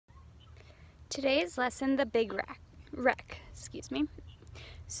Today's lesson, the big wreck.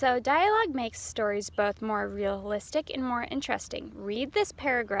 So dialogue makes stories both more realistic and more interesting. Read this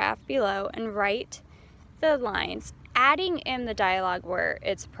paragraph below and write the lines, adding in the dialogue where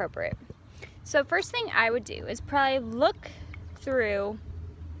it's appropriate. So first thing I would do is probably look through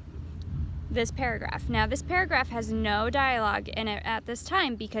this paragraph. Now this paragraph has no dialogue in it at this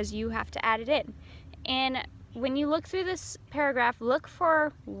time because you have to add it in. And when you look through this paragraph, look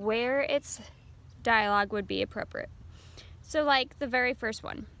for where its dialogue would be appropriate. So like the very first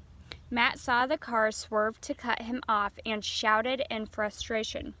one, Matt saw the car swerve to cut him off and shouted in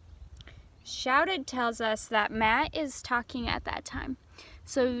frustration. Shouted tells us that Matt is talking at that time.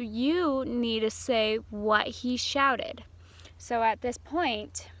 So you need to say what he shouted. So at this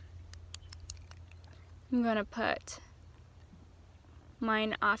point, I'm gonna put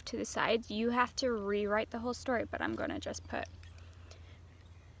mine off to the side. You have to rewrite the whole story, but I'm gonna just put,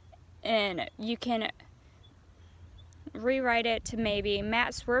 and you can rewrite it to maybe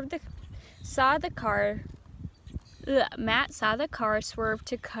Matt saw the car swerve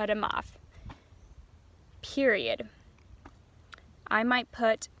to cut him off. Period. I might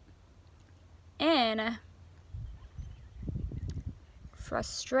put in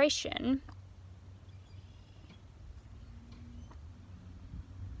frustration.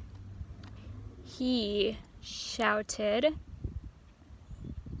 He shouted,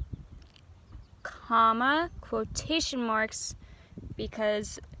 comma, quotation marks,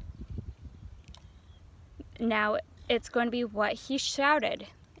 because now it's going to be what he shouted.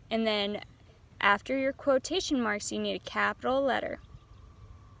 And then after your quotation marks, you need a capital letter.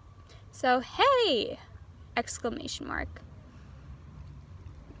 So, hey! Exclamation mark.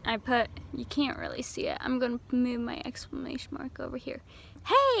 I put, you can't really see it. I'm going to move my exclamation mark over here.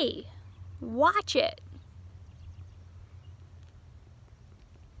 Hey! Watch it!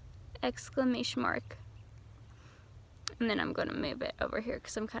 Exclamation mark. And then I'm going to move it over here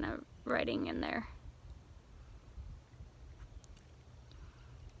because I'm kind of writing in there.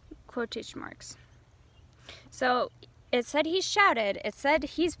 Quotation marks. So it said he shouted, it said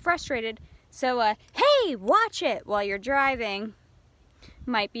he's frustrated, so hey, watch it while you're driving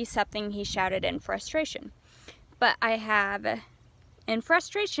might be something he shouted in frustration. But I have, in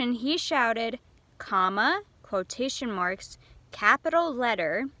frustration, he shouted, comma, quotation marks, capital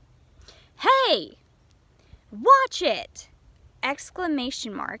letter, hey, watch it!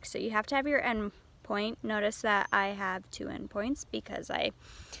 Exclamation mark. So you have to have your end point. Notice that I have two end points because I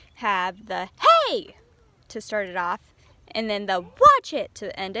have the hey to start it off and then the watch it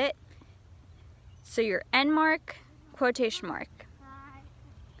to end it. So your end mark, quotation mark.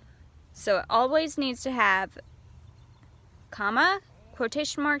 So it always needs to have comma,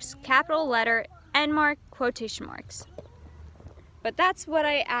 quotation marks, capital letter, end mark, quotation marks. But that's what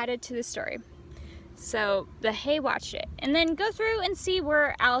I added to the story. So the hey watched it. And then go through and see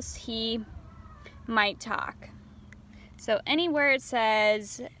where else he might talk. So anywhere it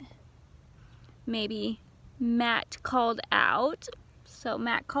says maybe Matt called out. So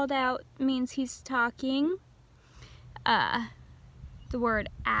Matt called out means he's talking. The word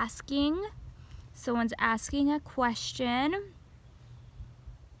asking. Someone's asking a question.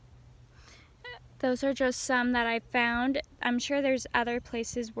 Those are just some that I found. I'm sure there's other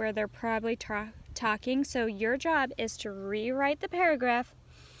places where they're probably talking. So your job is to rewrite the paragraph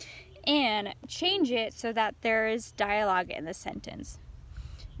and change it so that there is dialogue in the sentence.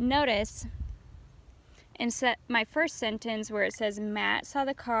 Notice in my first sentence where it says Matt saw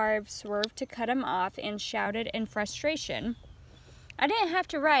the car swerve to cut him off and shouted in frustration, I didn't have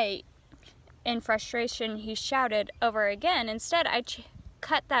to write in frustration he shouted over again. Instead I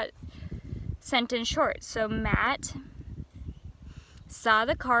cut that sentence short. So Matt saw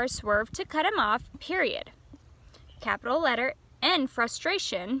the car swerve to cut him off, period. Capital letter, and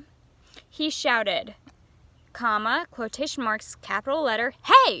frustration, he shouted, comma, quotation marks, capital letter,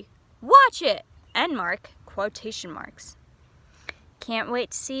 hey, watch it, end mark, quotation marks. Can't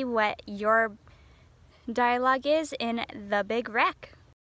wait to see what your dialogue is in The Big Wreck.